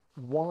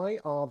Why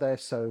are there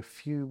so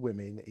few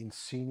women in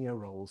senior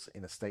roles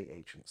in a state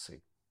agency?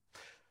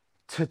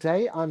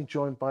 Today, I'm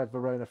joined by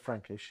Verona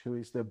Frankish, who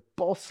is the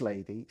boss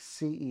lady,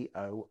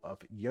 CEO of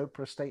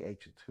YOPA Estate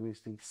Agent, who is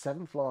the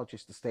seventh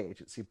largest estate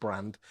agency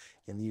brand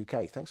in the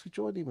UK. Thanks for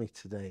joining me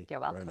today, You're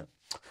welcome. Verona.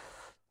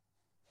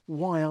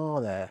 Why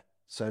are there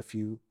so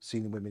few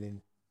senior women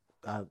in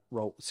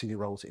senior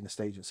roles in a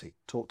state agency?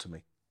 Talk to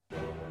me.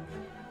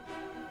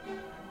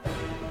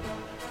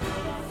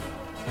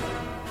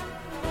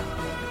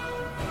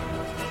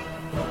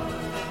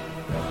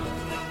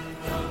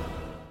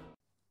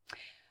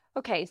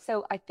 Okay,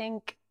 so I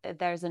think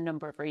there's a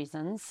number of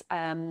reasons,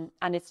 and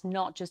it's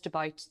not just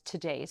about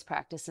today's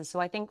practices. So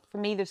I think for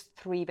me, there's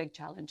three big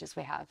challenges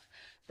we have.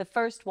 The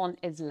first one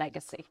is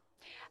legacy.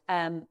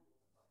 In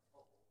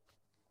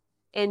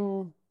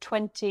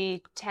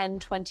 20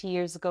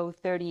 years ago,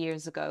 30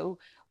 years ago,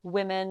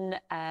 women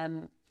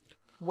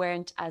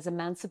weren't as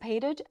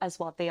emancipated as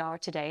what they are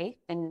today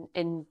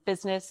in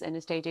business, in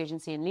estate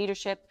agency, in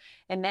leadership,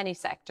 in many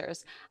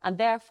sectors. And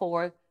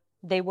therefore,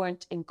 they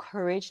weren't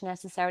encouraged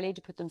necessarily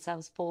to put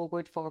themselves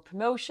forward for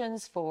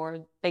promotions, for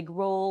big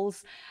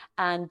roles.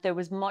 And there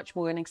was much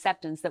more an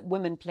acceptance that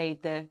women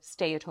played the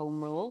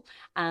stay-at-home role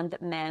and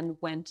that men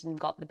went and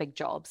got the big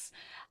jobs.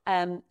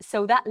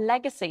 So that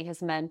legacy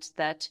has meant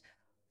that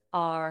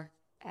our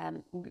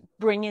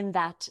bringing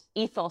that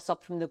ethos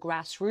up from the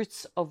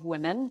grassroots of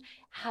women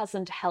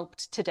hasn't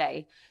helped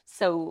today.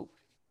 So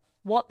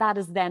what that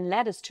has then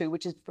led us to,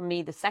 which is for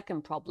me the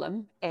second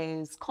problem,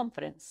 is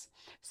confidence.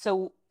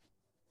 So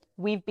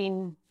we've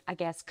been, I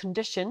guess,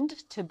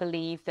 conditioned to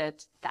believe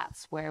that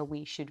that's where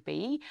we should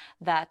be,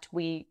 that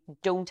we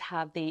don't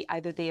have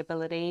either the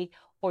ability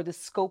or the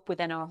scope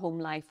within our home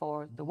life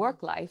or the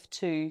work life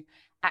to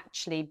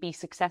actually be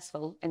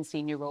successful in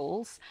senior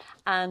roles.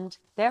 And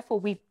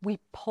therefore we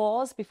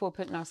pause before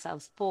putting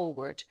ourselves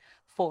forward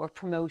for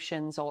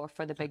promotions or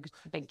for the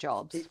big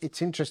jobs.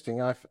 It's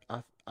interesting. I've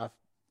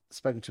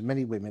spoken to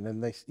many women,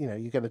 and they,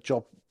 you get a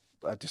job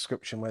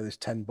description where there's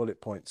 10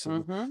 bullet points,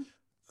 and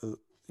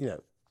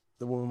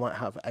the woman might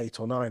have 8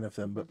 or 9 of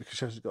them, but because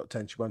she's got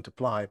 10, she won't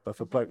apply. But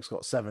if a bloke's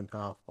got 7,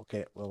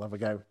 okay, we'll have a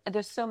go.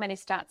 There's so many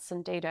stats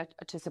and data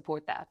to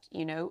support that,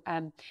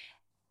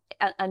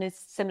 and it's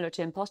similar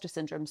to imposter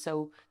syndrome.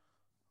 So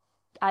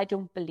I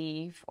don't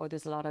believe, or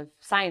there's a lot of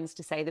science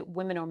to say that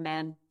women or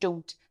men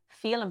don't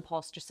feel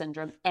imposter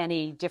syndrome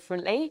any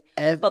differently,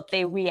 but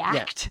they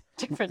react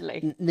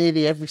differently.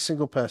 Nearly every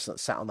single person that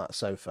sat on that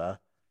sofa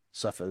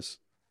suffers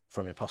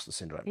from imposter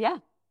syndrome. Yeah.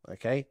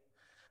 Okay.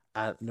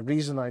 And the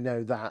reason I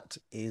know that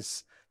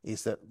is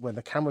that when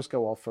the cameras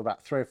go off for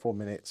about 3 or 4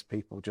 minutes,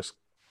 people just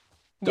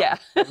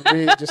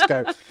really just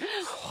go,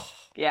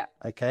 yeah.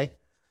 Okay.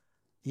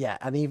 Yeah.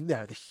 And even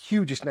the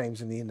hugest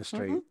names in the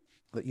industry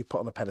that you put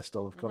on a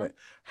pedestal have got it.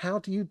 How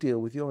do you deal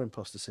with your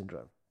imposter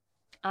syndrome?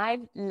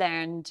 I've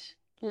learned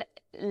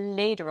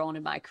later on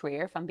in my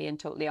career, if I'm being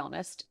totally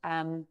honest,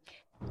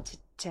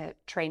 to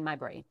train my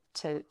brain,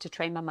 to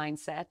train my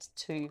mindset,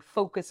 to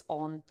focus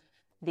on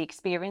the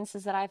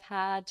experiences that I've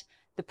had,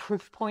 the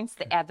proof points,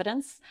 the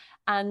evidence.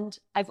 And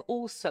I've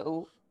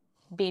also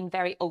been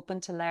very open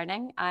to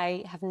learning.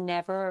 I have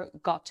never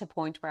got to a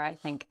point where I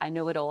think I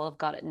know it all, I've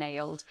got it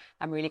nailed,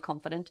 I'm really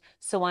confident.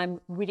 So I'm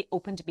really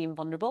open to being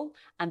vulnerable.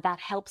 And that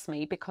helps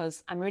me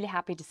because I'm really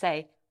happy to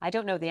say, I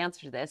don't know the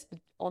answer to this,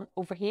 but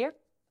over here,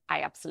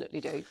 I absolutely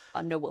do.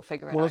 I know we'll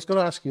figure it out. Well, I was going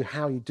to ask you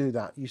how you do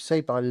that. You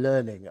say by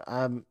learning.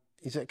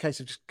 Is it a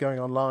case of just going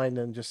online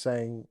and just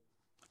saying,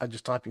 and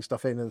just typing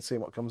stuff in and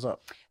seeing what comes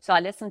up? So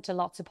I listen to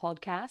lots of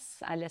podcasts.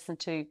 I listen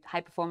to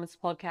high performance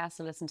podcasts.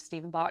 I listen to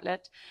Stephen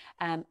Bartlett.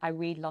 I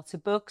read lots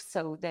of books.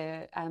 So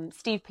the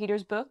Steve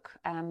Peters book,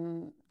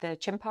 The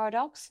Chimp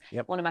Paradox,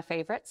 one of my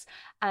favorites.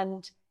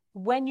 And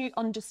when you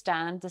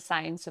understand the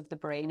science of the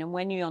brain and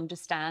when you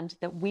understand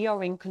that we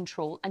are in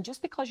control, and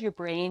just because your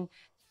brain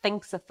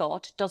thinks a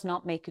thought does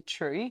not make it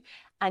true,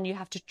 and you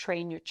have to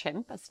train your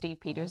chimp, as Steve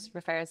Peters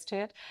refers to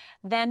it,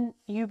 then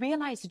you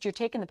realize that you're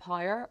taking the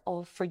power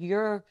for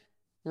your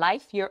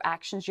life, your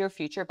actions, your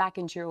future back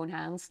into your own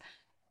hands.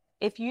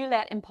 If you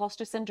let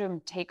imposter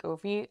syndrome take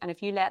over you, and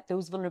if you let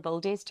those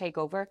vulnerabilities take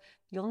over,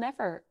 you'll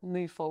never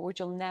move forward.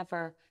 You'll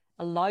never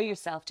allow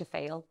yourself to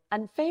fail.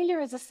 And failure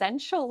is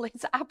essential.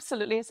 It's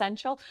absolutely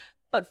essential.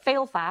 But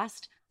fail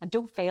fast and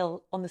don't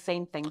fail on the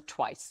same thing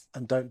twice.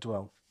 And don't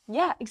dwell.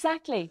 Yeah,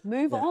 exactly.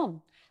 Move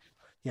on.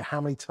 Yeah,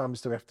 how many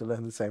times do we have to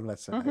learn the same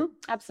lesson?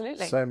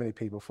 Absolutely. So many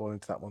people fall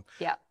into that one.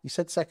 Yeah. You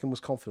said second was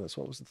confidence.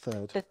 What was the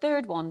third? The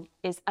third one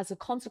is, as a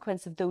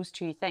consequence of those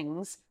two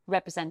things,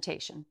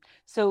 representation.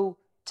 So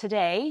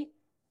today,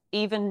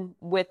 even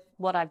with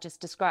what I've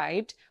just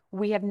described,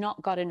 we have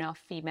not got enough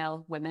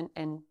female women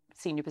in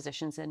senior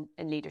positions in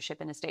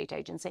leadership in a state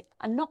agency,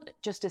 and not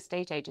just a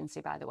state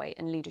agency, by the way,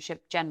 in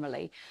leadership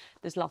generally.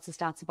 There's lots of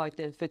stats about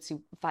the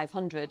FTSE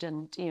 500,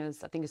 and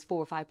I think it's 4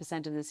 or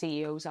 5% of the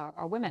CEOs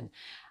are women,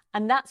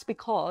 and that's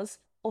because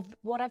of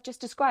what I've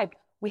just described.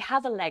 We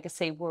have a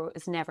legacy where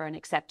it's never an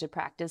accepted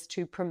practice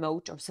to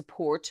promote or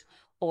support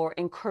or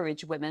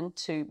encourage women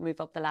to move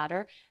up the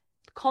ladder.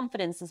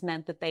 confidence has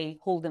meant that they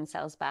hold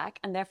themselves back,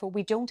 and therefore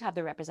we don't have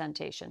the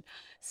representation.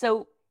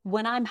 So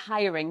when I'm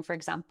hiring, for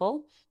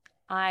example,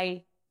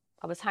 I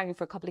was hiring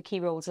for a couple of key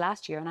roles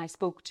last year, and I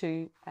spoke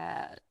to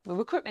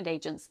recruitment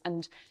agents,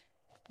 and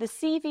the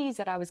CVs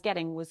that I was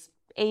getting was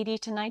 80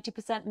 to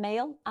 90%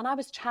 male, and I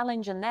was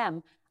challenging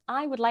them.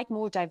 I would like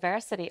more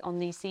diversity on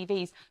these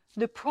CVs.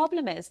 The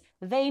problem is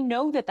they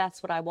know that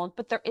that's what I want,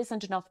 but there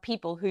isn't enough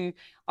people who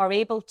are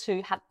able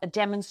to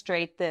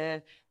demonstrate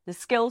the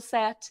skill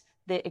set,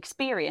 the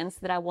experience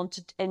that I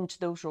wanted into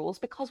those roles,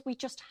 because we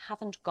just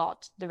haven't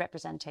got the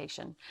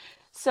representation.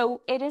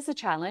 So it is a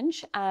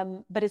challenge,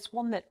 but it's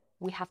one that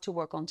we have to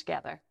work on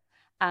together.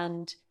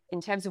 And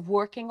in terms of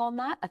working on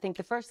that, I think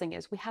the first thing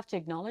is we have to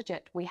acknowledge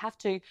it. We have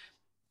to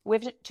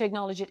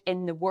acknowledge it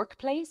in the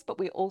workplace, but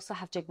we also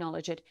have to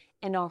acknowledge it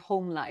in our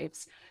home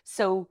lives.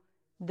 So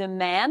the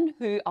men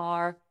who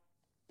are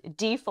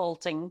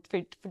defaulting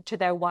to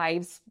their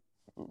wives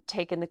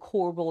taking the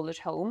core role at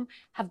home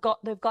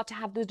they've got to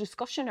have the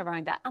discussion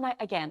around that.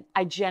 And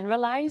I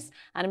generalize,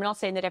 and I'm not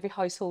saying that every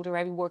household or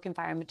every work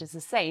environment is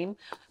the same,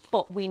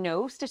 but we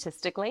know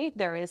statistically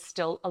there is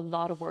still a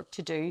lot of work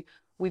to do.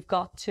 We've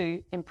got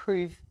to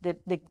improve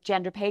the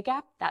gender pay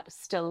gap. That is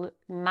still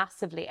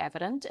massively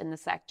evident in the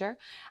sector.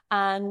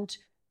 And,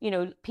 you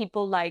know,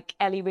 people like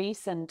Ellie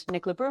Rees and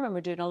Nicola Burman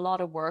are doing a lot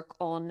of work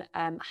on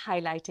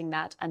highlighting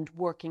that and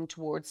working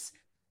towards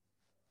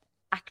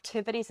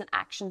activities and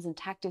actions and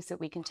tactics that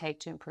we can take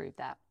to improve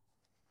that.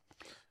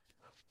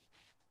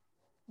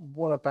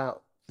 What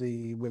about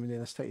the Women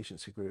in Estate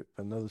Agency group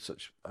and other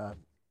such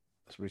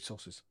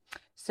resources?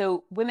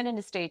 So Women in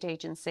Estate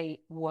Agency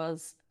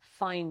was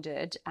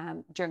founded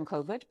during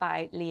COVID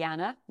by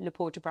Leanna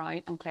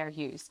Laporta-Brown and Claire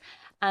Hughes.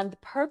 And the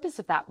purpose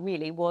of that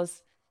really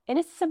was, in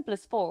its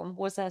simplest form,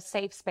 was a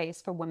safe space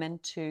for women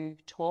to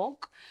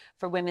talk,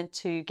 for women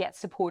to get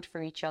support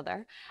for each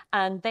other.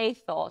 And they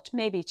thought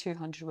maybe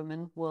 200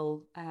 women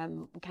will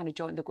kind of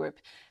join the group.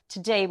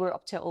 Today, we're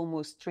up to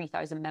almost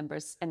 3,000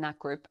 members in that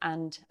group.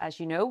 And as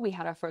you know, we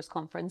had our first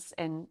conference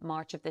in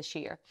March of this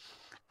year.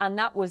 And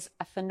that was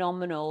a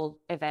phenomenal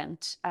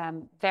event,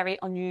 very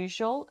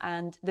unusual,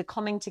 and the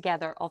coming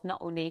together of not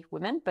only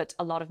women, but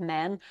a lot of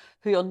men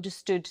who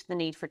understood the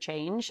need for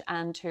change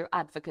and who are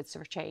advocates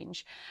for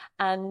change.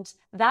 And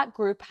that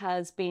group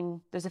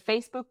there's a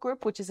Facebook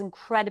group, which is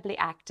incredibly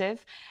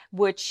active,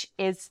 which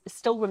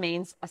still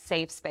remains a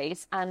safe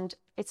space. And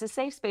it's a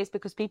safe space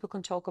because people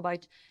can talk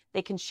about,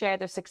 they can share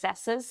their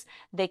successes,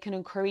 they can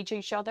encourage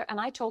each other. And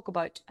I talk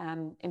about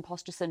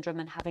imposter syndrome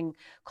and having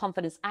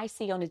confidence. I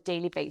see on a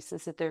daily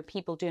basis that there are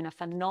people doing a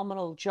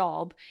phenomenal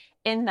job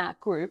in that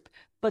group,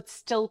 but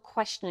still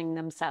questioning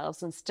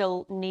themselves and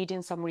still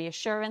needing some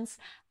reassurance.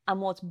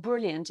 And what's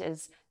brilliant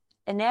is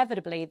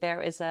inevitably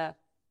there is a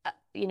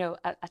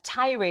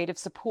tirade of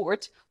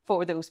support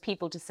for those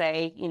people to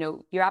say, you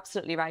know, you're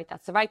absolutely right,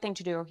 that's the right thing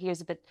to do, or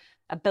here's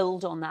a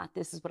build on that,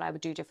 this is what I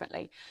would do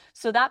differently.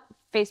 So that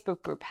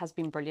Facebook group has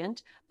been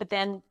brilliant. But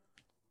then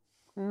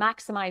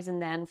maximizing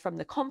then from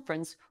the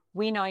conference,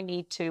 we now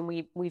need to,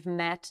 and we've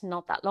met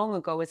not that long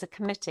ago as a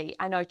committee.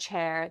 I now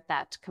chair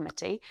that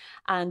committee,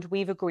 and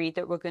we've agreed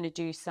that we're going to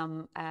do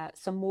some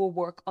more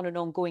work on an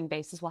ongoing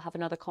basis. We'll have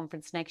another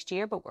conference next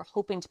year, but we're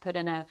hoping to put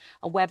in a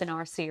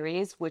webinar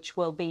series which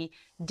will be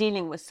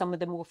dealing with some of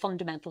the more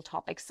fundamental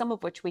topics, some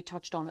of which we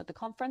touched on at the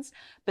conference,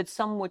 but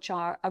some which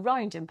are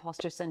around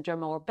imposter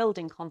syndrome or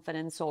building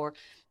confidence or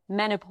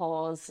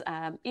menopause,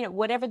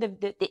 whatever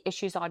the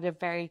issues are. They're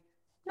very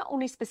not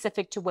only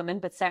specific to women,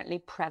 but certainly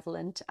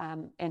prevalent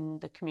in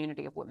the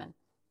community of women.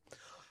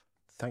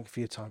 Thank you for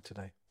your time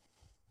today.